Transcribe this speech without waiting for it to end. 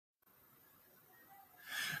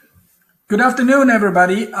Good afternoon,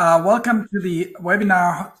 everybody. Welcome to the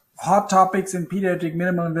webinar Hot Topics in Pediatric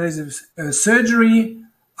Minimal Invasive Surgery,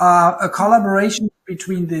 a collaboration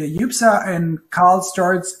between the EUPSA and Karl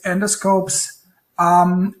Storz Endoscopes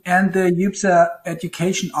and the EUPSA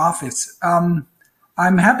Education Office.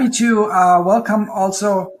 I'm happy to welcome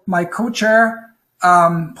also my co-chair,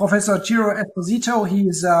 Professor Ciro Esposito. He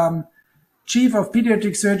is Chief of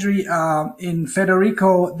Pediatric Surgery in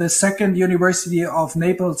Federico II University of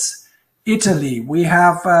Naples, Italy. We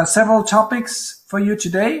have several topics for you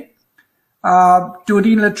today.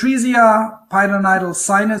 Duodenal atresia, pilonidal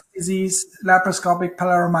sinus disease, laparoscopic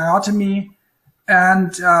pyloromyotomy,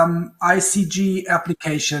 and ICG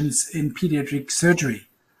applications in pediatric surgery.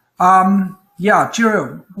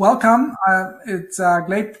 Ciro, welcome. It's a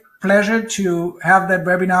great pleasure to have that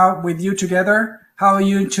webinar with you together. How are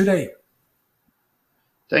you today?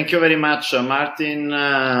 Thank you very much, Martin.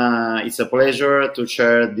 It's a pleasure to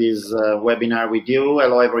share this webinar with you.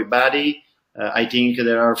 Hello, everybody. I think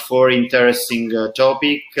there are four interesting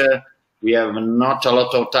topics. We have not a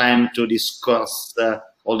lot of time to discuss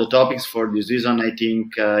all the topics. For this reason, I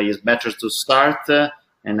think it's better to start.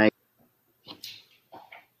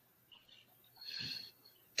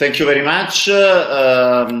 Thank you very much.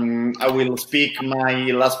 I will speak. My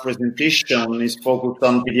last presentation is focused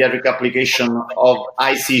on pediatric application of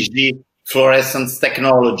ICG fluorescence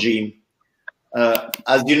technology.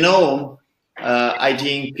 As you know, I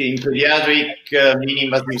think in pediatric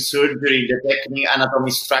mini-invasive surgery, the technique anatomy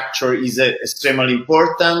structure is extremely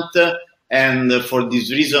important. And for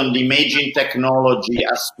this reason, the imaging technology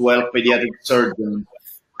has to help pediatric surgeons.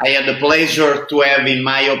 I had the pleasure to have in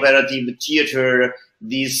my operative theater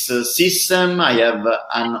this system. I have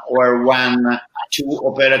an OR1 2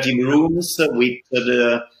 operative rooms with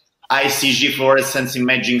the ICG fluorescence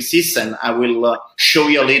imaging system. I will show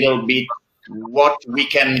you a little bit what we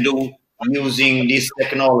can do using this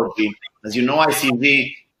technology. As you know,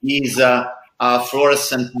 ICG is a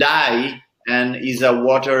fluorescent dye and is a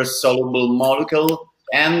water-soluble molecule,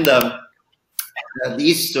 and the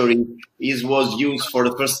history was used for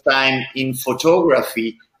the first time in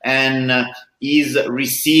photography and is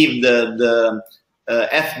received the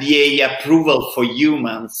FDA approval for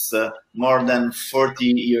humans more than 40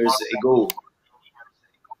 years ago.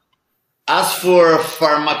 As for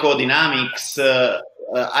pharmacodynamics,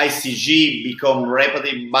 ICG become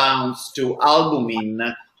rapidly bounds to albumin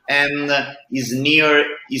and is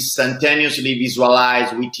instantaneously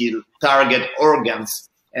visualized with the target organs.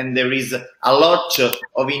 And there is a lot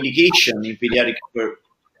of indication in pediatric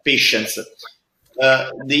patients.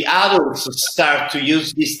 The adults start to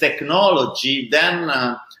use this technology, then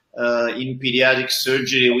in pediatric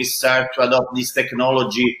surgery we start to adopt this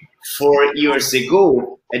technology 4 years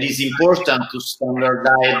ago. It is important to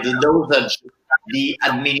standardize the dosage, the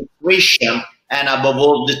administration, and above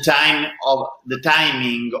all the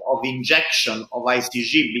timing of injection of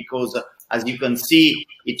ICG, because as you can see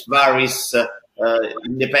it varies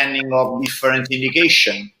depending of different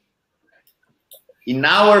indication. In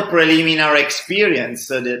our preliminary experience,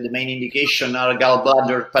 the main indication are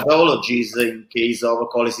gallbladder pathologies in case of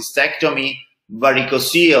cholecystectomy,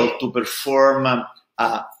 varicocele to perform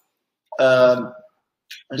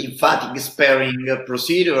lymphatic sparing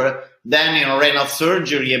procedure, then in renal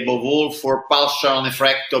surgery, above all for partial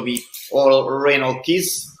nephrectomy or renal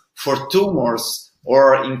kiss, for tumors,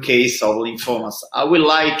 or in case of lymphomas. I would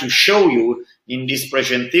like to show you in this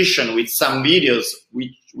presentation with some videos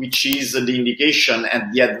which is the indication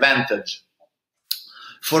and the advantage.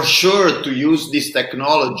 For sure, to use this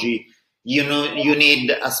technology, you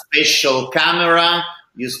need a special camera,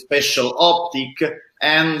 use special optic,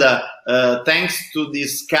 and thanks to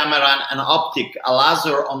this camera and optic, a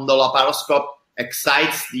laser on the laparoscope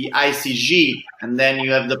excites the ICG, and then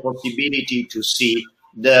you have the possibility to see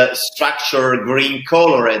the structure green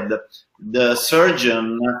colored. The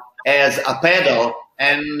surgeon has a pedal,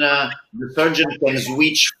 and the surgeon can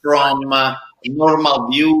switch from normal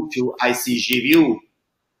view to ICG view.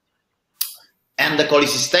 And the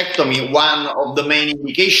cholecystectomy, one of the main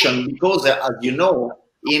indications, because as you know,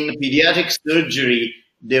 in pediatric surgery,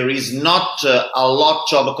 there is not a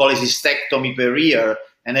lot of cholecystectomy per year,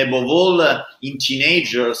 and above all in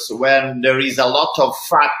teenagers, when there is a lot of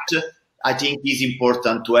fat, I think it's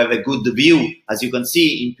important to have a good view. As you can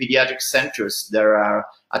see, in pediatric centers, there are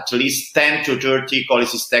at least 10 to 30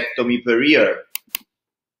 cholecystectomy per year.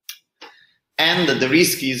 And the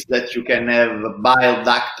risk is that you can have bile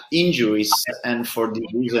duct injuries, and for this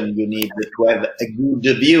reason you need to have a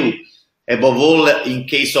good view. Above all, in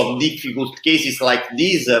case of difficult cases like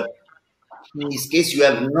this, in this case you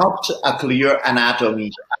have not a clear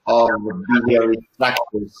anatomy of biliary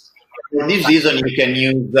structures. For this reason, you can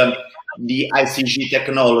use the ICG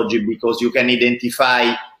technology because you can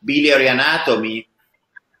identify biliary anatomy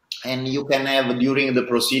and you can have during the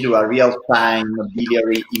procedure a real-time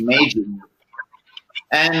biliary imaging.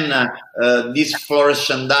 And this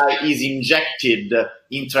fluorescent dye is injected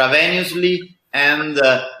intravenously and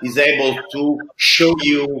is able to show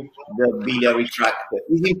you the biliary tract.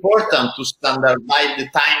 It's important to standardize the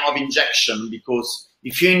time of injection because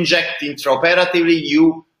if you inject intraoperatively,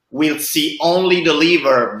 you will see only the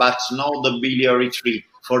liver but not the biliary tree.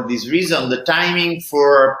 For this reason, the timing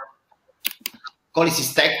for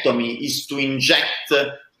cholecystectomy is to inject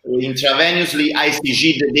intravenously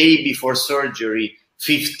ICG the day before surgery,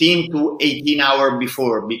 15 to 18 hours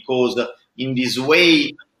before, because in this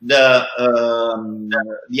way the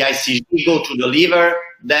ICG go to the liver,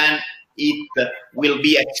 then it will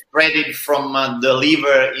be excreted from the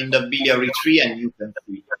liver in the biliary tree, and you can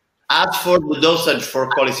see. As for the dosage for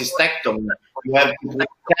cholecystectomy, you have to put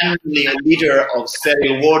 10 milliliters of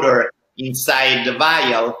sterile water inside the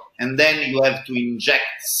vial, and then you have to inject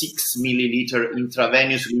 6 milliliters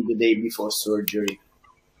intravenously the day before surgery.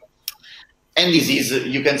 And this is,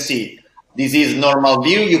 you can see, this is normal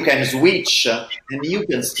view. You can switch, and you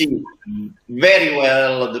can see very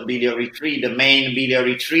well the biliary tree, the main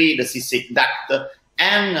biliary tree, the cystic duct,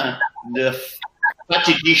 and the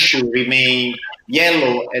fatty tissue remain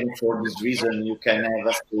yellow, and for this reason you can have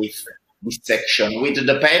a safe dissection. With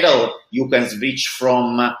the pedal, you can switch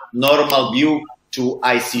from normal view to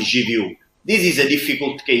ICG view. This is a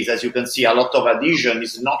difficult case. As you can see, a lot of adhesion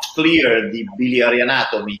is not clear, the biliary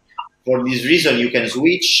anatomy. For this reason, you can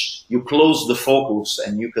switch, you close the focus,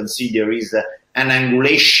 and you can see there is an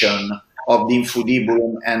angulation of the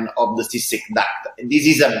infundibulum and of the cystic duct. And this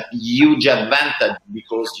is a huge advantage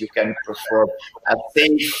because you can perform a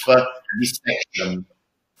safe dissection.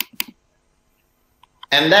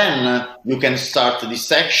 And then you can start the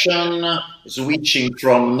dissection, switching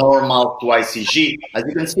from normal to ICG. As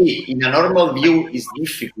you can see, in a normal view, it's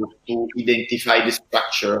difficult to identify the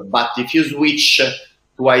structure, but if you switch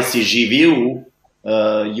to ICG view,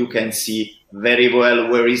 you can see very well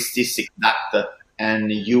where is cystic duct,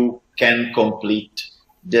 and you can complete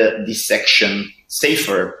the dissection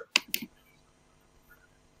safer.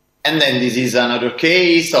 And then this is another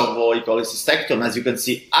case of cholecystectomy. As you can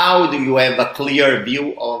see, how do you have a clear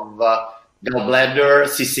view of gallbladder,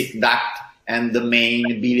 cystic duct, and the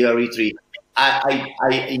main biliary tree? I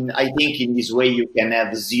think in this way you can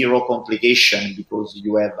have zero complication because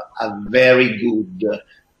you have a very good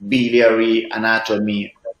biliary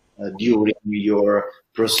anatomy during your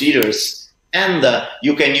procedures. And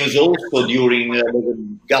you can use also during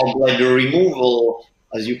the gallbladder removal.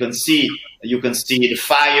 As you can see the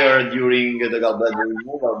fire during the gallbladder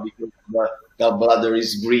removal because the gallbladder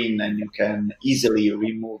is green and you can easily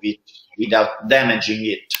remove it without damaging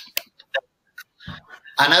it.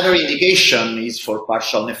 Another indication is for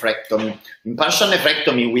partial nephrectomy. In partial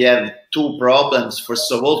nephrectomy, we have two problems.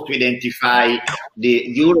 First of all, to identify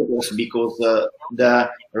the ureters because the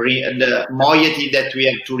moiety that we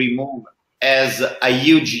have to remove has a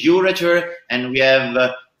huge ureter, and we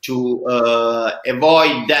have to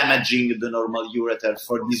avoid damaging the normal ureter.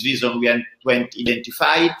 For this reason, we have to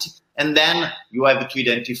identify it, and then you have to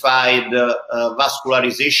identify the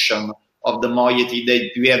vascularization of the moiety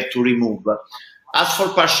that we have to remove. As for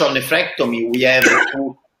partial nephrectomy, we have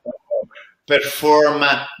to perform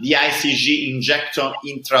the ICG injection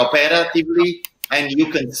intraoperatively, and you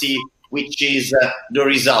can see which is the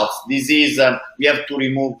results. This is, we have to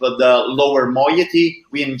remove the lower moiety.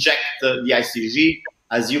 We inject the ICG.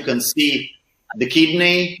 As you can see, the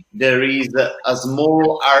kidney, there is a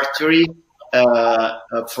small artery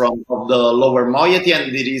from the lower moiety,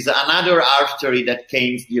 and there is another artery that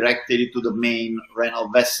came directly to the main renal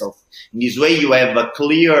vessel. In this way, you have a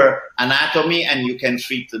clear anatomy, and you can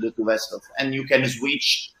treat the two vessels. And you can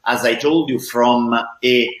switch, as I told you, from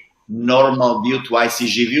a normal view to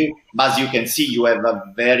ICG view. But as you can see, you have a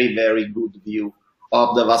very, very good view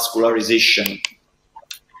of the vascularization.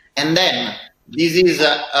 And then, this is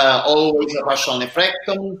always a partial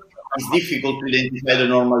nephrectomy. It's difficult to identify the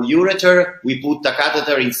normal ureter. We put a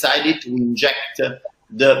catheter inside it, we inject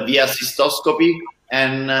via cystoscopy,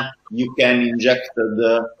 and you can inject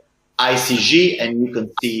the ICG, and you can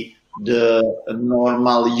see the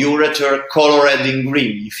normal ureter colored in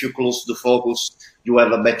green. If you close the focus, you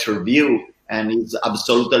have a better view, and it's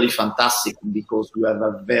absolutely fantastic because you have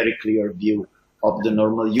a very clear view of the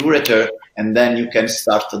normal ureter, and then you can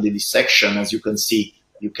start the dissection. As you can see,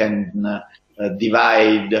 you can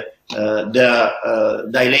divide the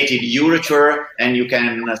dilated ureter, and you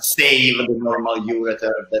can save the normal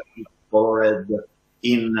ureter that is colored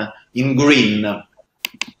in green.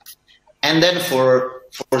 And then for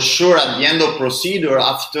sure, at the end of procedure,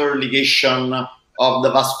 after ligation of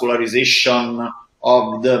the vascularization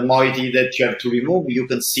of the moiety that you have to remove, you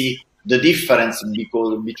can see the difference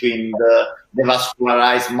between the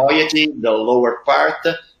vascularized moiety, the lower part,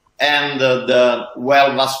 and the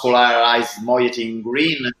well-vascularized moiety in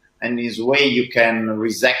green. And this way you can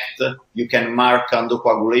resect, you can mark on the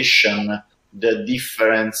coagulation the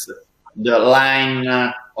difference, the line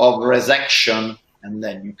of resection, and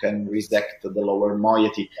then you can resect the lower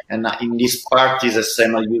moiety. And in this part is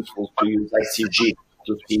extremely useful to use ICG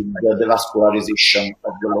to see the vascularization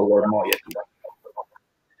of the lower moiety.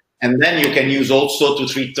 And then you can use also to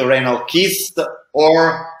treat the renal kyst,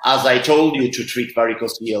 or, as I told you, to treat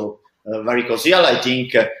varicocele. Varicocele, I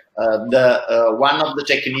think, one of the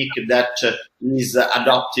techniques that is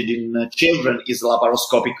adopted in children is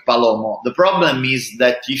laparoscopic palomo. The problem is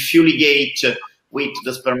that if you ligate with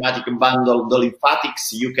the spermatic bundle the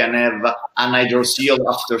lymphatics, you can have an hydrocele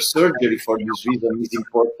after surgery. For this reason, it's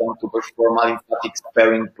important to perform a lymphatic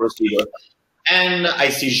sparing procedure. And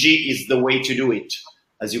ICG is the way to do it.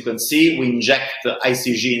 As you can see, we inject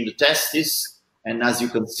ICG in the testis, and as you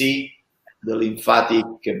can see, the lymphatic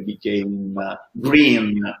became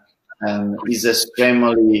green, and is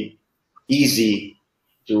extremely easy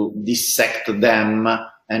to dissect them,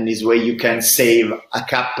 and this way you can save a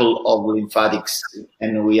couple of lymphatics,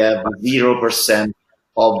 and we have 0%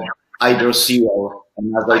 of hydrocele.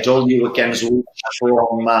 And as I told you, we can switch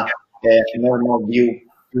from a normal view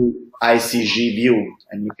to ICG view,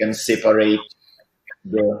 and you can separate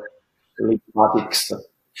the lymphatics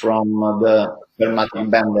from the spermatic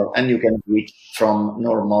bundle, and you can switch from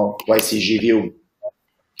normal to ICG view.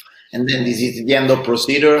 And then this is the end of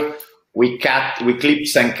procedure. We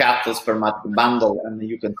clips and cut the spermatic bundle, and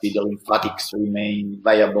you can see the lymphatics remain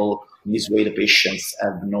viable. This way the patients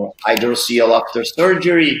have no hydrocele after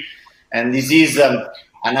surgery. And this is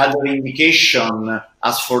another indication.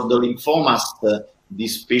 As for the lymphomas,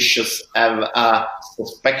 these patients have a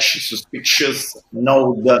suspicious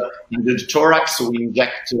node in the thorax. We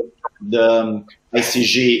inject the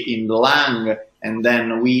ICG in the lung, and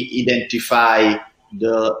then we identify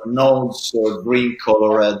the nodes green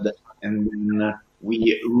colored, and then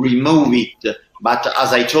we remove it. But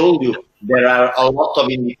as I told you, there are a lot of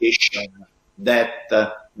indications that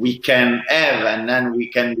we can have, and then we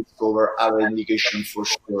can discover our indication for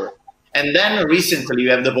sure. And then recently, you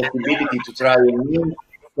have the possibility to try a new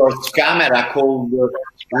source camera called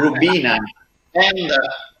Rubina. And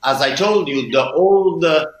as I told you, the old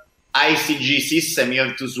ICG system, you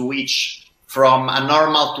have to switch from a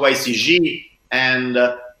normal to ICG, and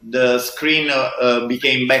the screen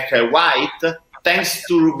became black and white. Thanks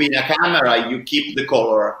to Rubina camera, you keep the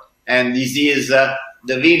color. And this is the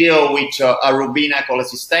video with a Rubina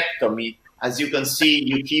cholecystectomy. As you can see,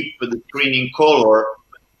 you keep the screen in color,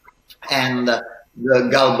 and the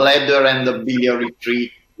gallbladder and the biliary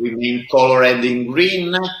tree remain colored in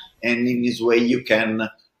green, and in this way you can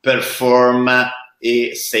perform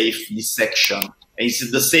a safe dissection.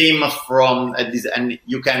 It's the same from this, and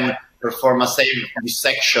you can perform a safe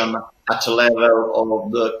dissection at the level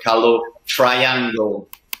of the callo triangle.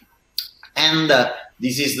 And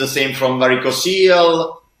this is the same from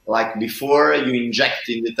varicocele. Like before, you inject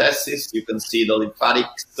in the testis, you can see the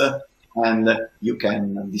lymphatics, and you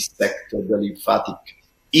can dissect the lymphatic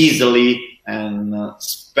easily, and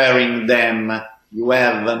sparing them, you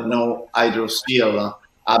have no hydrocele.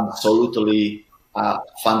 Absolutely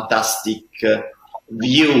fantastic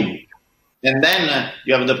view. And then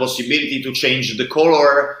you have the possibility to change the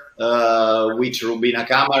color with Rubina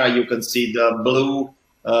camera. You can see the blue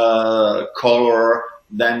color,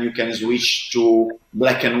 then you can switch to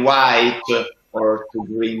black and white or to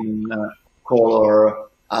green color,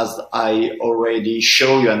 as I already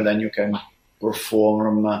show you, and then you can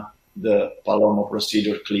perform the Palomo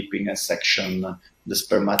procedure, clipping and section the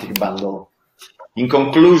spermatic bundle. In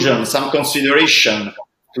conclusion, some consideration.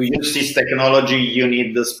 To use this technology, you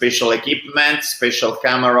need the special equipment, special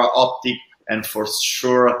camera, optic, and for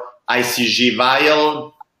sure ICG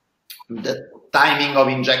vial. The timing of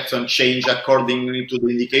injection change accordingly to the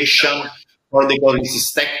indication. For the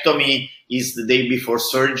cholecystectomy is the day before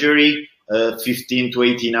surgery, 15 to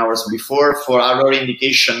 18 hours before. For other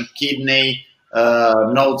indication, kidney,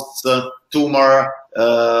 nodes, tumor,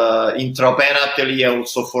 intraoperatively,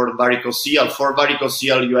 also for varicocele. For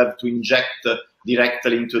varicocele, you have to inject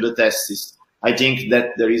directly into the testis. I think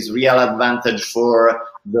that there is real advantage for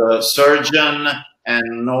the surgeon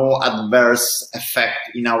and no adverse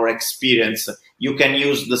effect in our experience. You can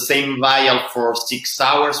use the same vial for 6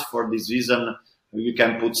 hours. For this reason, you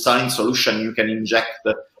can put saline solution, you can inject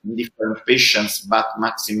in different patients, but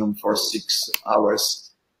maximum for 6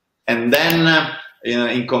 hours. And then,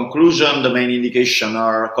 in conclusion, the main indication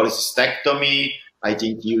are cholecystectomy, I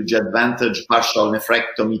think huge advantage, partial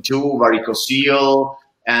nephrectomy too, varicocele,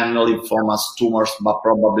 and lymphomas tumors, but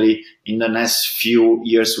probably in the next few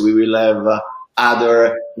years we will have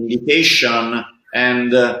other indication.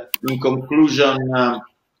 And in conclusion,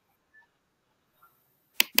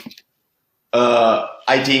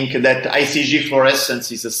 I think that ICG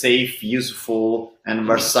fluorescence is a safe, useful, and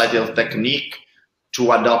versatile technique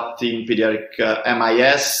to adopt in pediatric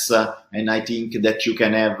MIS, and I think that you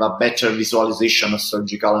can have a better visualization of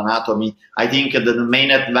surgical anatomy. I think that the main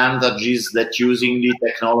advantage is that using the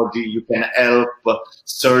technology, you can help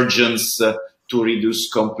surgeons to reduce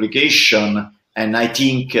complication, and I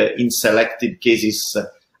think in selected cases,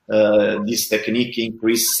 this technique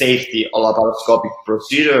increase safety of laparoscopic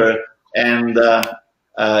procedure. And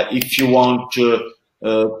if you want to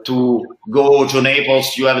go to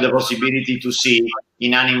Naples, you have the possibility to see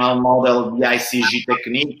in animal model the ICG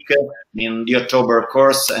technique in the October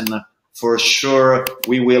course, and for sure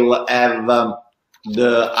we will have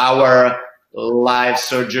our live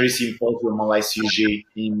surgery symposium of ICG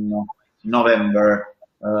in November.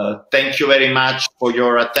 Thank you very much for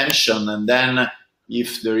your attention, and then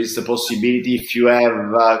if there is a possibility, if you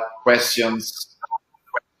have questions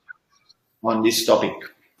on this topic.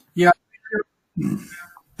 Yeah.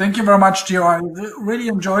 Thank you very much, Ciro. I really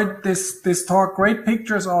enjoyed this talk. Great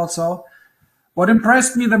pictures also. What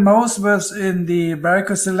impressed me the most was in the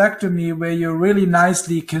varicocelectomy, where you really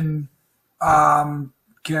nicely can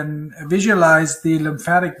visualize the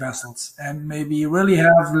lymphatic vessels and maybe really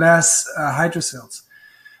have less hydrocele.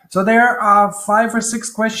 So there are 5 or 6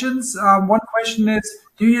 questions. One question is,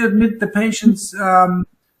 do you admit the patients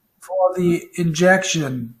for the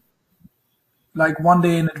injection, like 1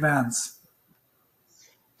 day in advance?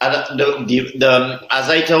 As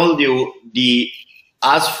I told you,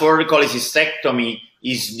 as for cholecystectomy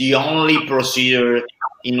is the only procedure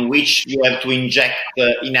in which you have to inject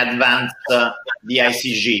in advance the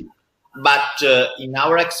ICG. But in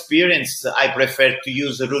our experience, I prefer to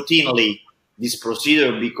use routinely this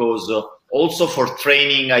procedure because also for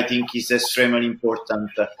training, I think is extremely important.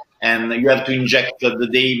 And you have to inject the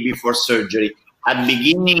day before surgery. At the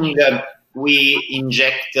beginning, we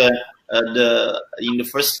inject in the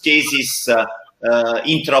first cases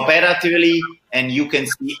intraoperatively, and you can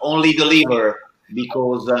see only the liver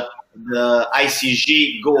because the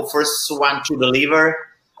ICG go first one to the liver,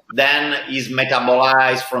 then is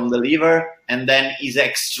metabolized from the liver, and then is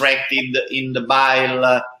extracted in the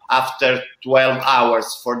bile after 12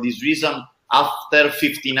 hours. For this reason, after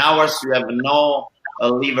 15 hours, you have no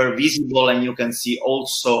liver visible, and you can see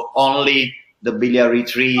also only the biliary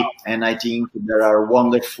tree, and I think there are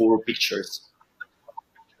wonderful pictures.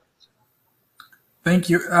 Thank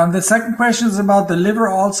you. The second question is about the liver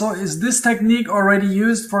also. Is this technique already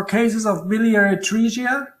used for cases of biliary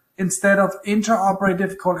atresia instead of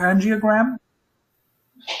intraoperative cholangiogram?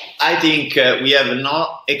 I think we have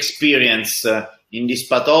no experience in this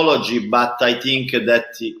pathology, but I think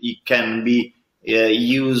that it can be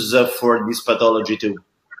used for this pathology too.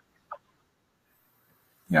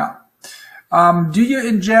 Yeah. Do you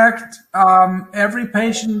inject every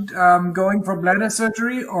patient going for bladder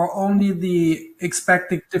surgery, or only the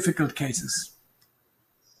expected difficult cases?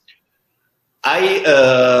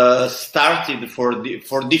 I started for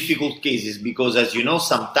difficult cases because, as you know,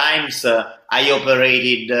 sometimes I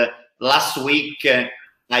operated last week a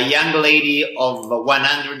young lady of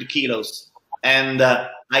 100 kilos, and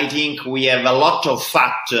I think we have a lot of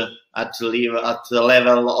fat at the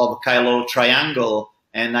level of chylal triangle.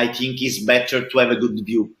 And I think it's better to have a good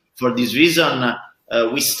view. For this reason,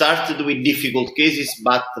 we started with difficult cases,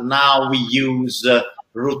 but now we use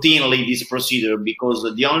routinely this procedure because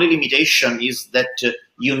the only limitation is that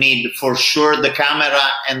you need for sure the camera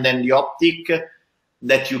and then the optic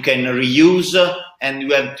that you can reuse, and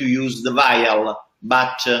you have to use the vial.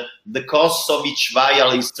 But the cost of each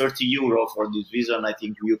vial is 30 euro. For this reason, I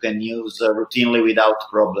think you can use routinely without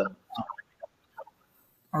problem.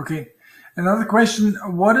 Okay. Another question,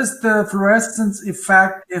 what is the fluorescence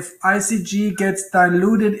effect if ICG gets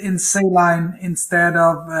diluted in saline instead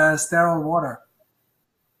of sterile water?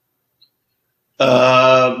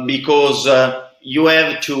 Because you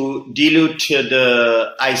have to dilute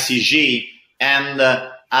the ICG, and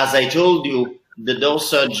as I told you, the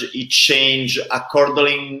dosage it changes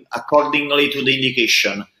accordingly to the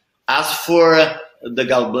indication. As for the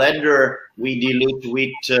gallbladder, we dilute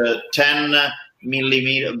with 10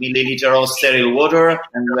 milliliter of sterile water,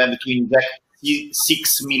 and we have to inject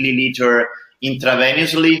 6 milliliter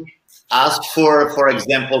intravenously. As for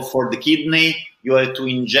example, for the kidney, you have to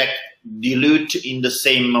inject dilute in the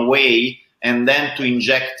same way, and then to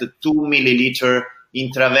inject 2 milliliter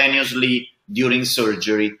intravenously during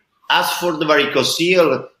surgery. As for the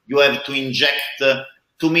varicocele, you have to inject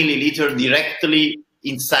 2 milliliter directly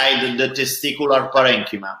inside the testicular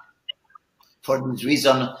parenchyma. For this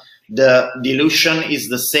reason, the dilution is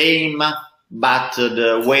the same, but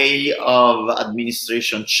the way of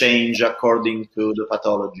administration change according to the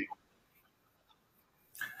pathology.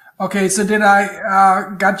 Okay, so did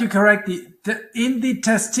I got you correctly? In the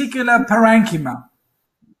testicular parenchyma.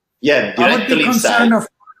 Yeah, directly inside.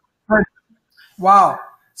 Wow.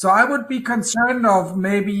 So I would be concerned of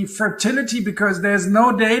maybe fertility, because there's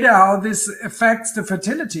no data how this affects the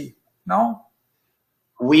fertility. No?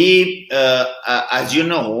 We, as you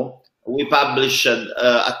know, we published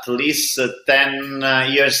at least 10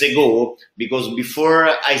 years ago, because before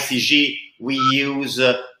ICG, we use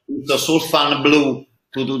isosulfan blue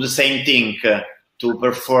to do the same thing, to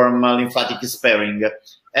perform lymphatic sparing.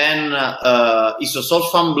 And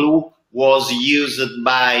isosulfan blue was used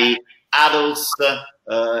by adults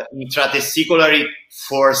intratesticularly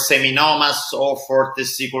for seminomas or for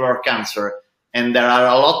testicular cancer. And there are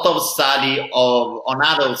a lot of studies on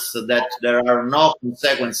adults that there are no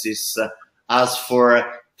consequences as for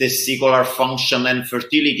testicular function and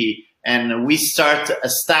fertility. And we start a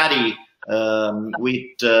study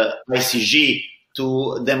with ICG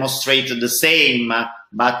to demonstrate the same,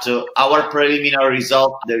 but our preliminary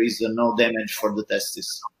result, there is no damage for the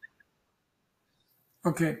testis.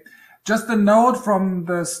 Okay. Just a note from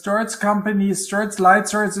the Sturz company, Sturz Light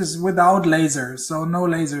Source is without lasers, so no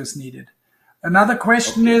lasers needed. Another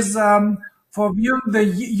question is, for viewing the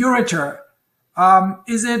ureter,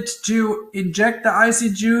 is it to inject the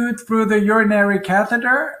ICG through the urinary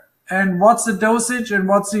catheter? And what's the dosage and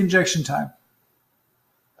what's the injection time?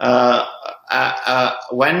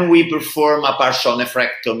 When we perform a partial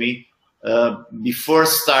nephrectomy, before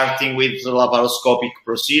starting with the laparoscopic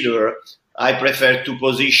procedure, I prefer to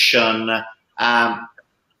position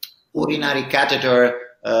urinary catheter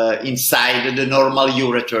inside the normal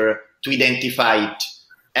ureter to identify it.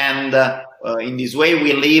 And in this way,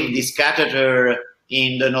 we leave this catheter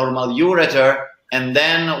in the normal ureter. And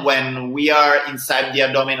then when we are inside the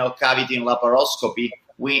abdominal cavity in laparoscopy,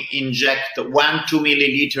 we inject 1-2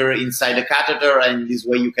 milliliter inside the catheter, and this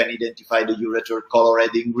way you can identify the ureter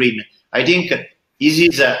colored in green. I think this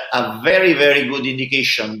is a very, very good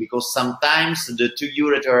indication, because sometimes the two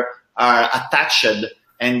ureter are attached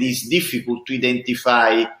and it's difficult to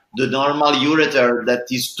identify the normal ureter that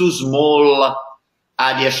is too small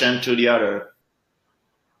adjacent to the other.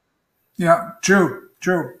 Yeah, true.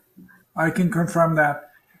 I can confirm that.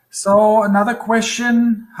 So another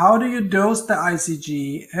question, how do you dose the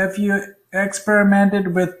ICG? Have you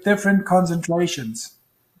experimented with different concentrations?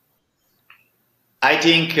 I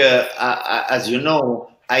think, as you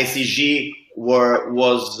know, ICG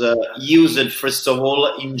was used first of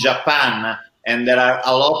all in Japan, and there are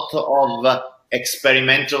a lot of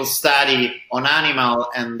experimental study on animal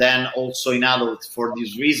and then also in adults. For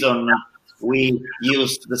this reason, we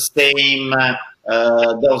used the same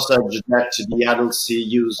dosage that the adults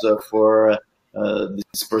use for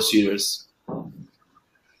these procedures.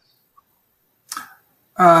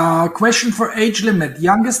 Question for age limit.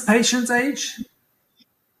 Youngest patient's age?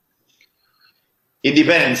 It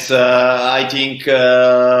depends. I think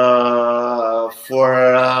for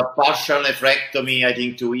partial nephrectomy, I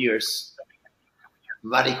think 2 years.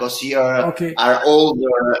 Varicocele are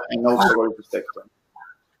older and also varicocele.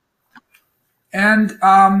 And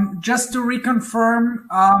just to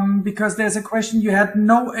reconfirm, because there's a question, you had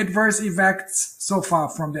no adverse effects so far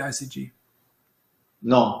from the ICG?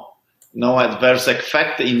 No adverse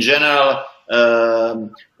effect. In general,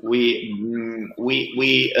 we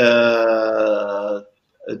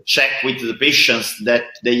check with the patients that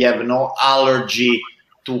they have no allergy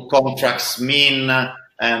to contrast mean,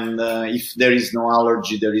 and if there is no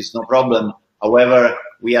allergy, there is no problem. However,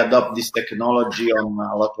 we adopt this technology on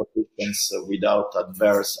a lot of patients without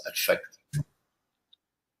adverse effect.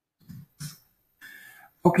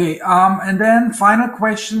 Okay, and then final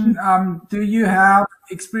question, do you have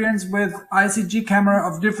experience with ICG camera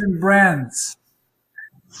of different brands?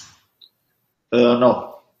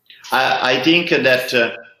 No. I think that,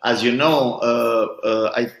 as you know,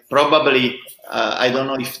 I don't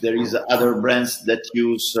know if there is other brands that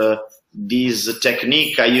use this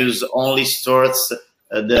technique. I use only Sturz,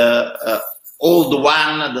 the old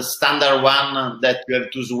one, the standard one that you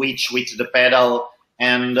have to switch with the pedal,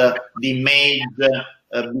 and the image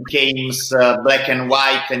becomes black and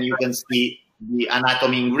white, and you can see the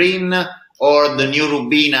anatomy in green. or the new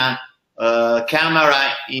Rubina camera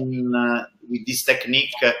with this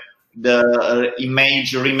technique, the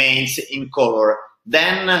image remains in color.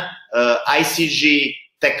 Then ICG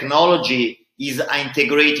technology is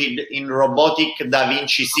integrated in robotic Da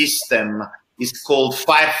Vinci system. It's called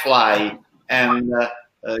Firefly, and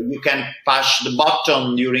you can push the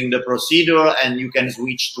button during the procedure and you can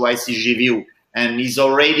switch to ICG view, and is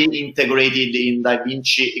already integrated in Da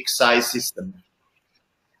Vinci Xi system.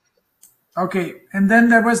 Okay, and then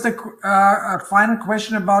there was the final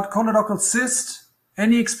question about colorectal cyst.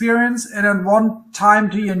 Any experience, and at what time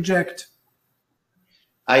do you inject?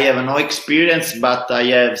 I have no experience, but I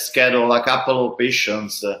have scheduled a couple of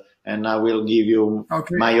patients, and I will give you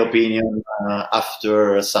my opinion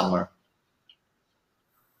after summer.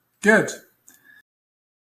 Good.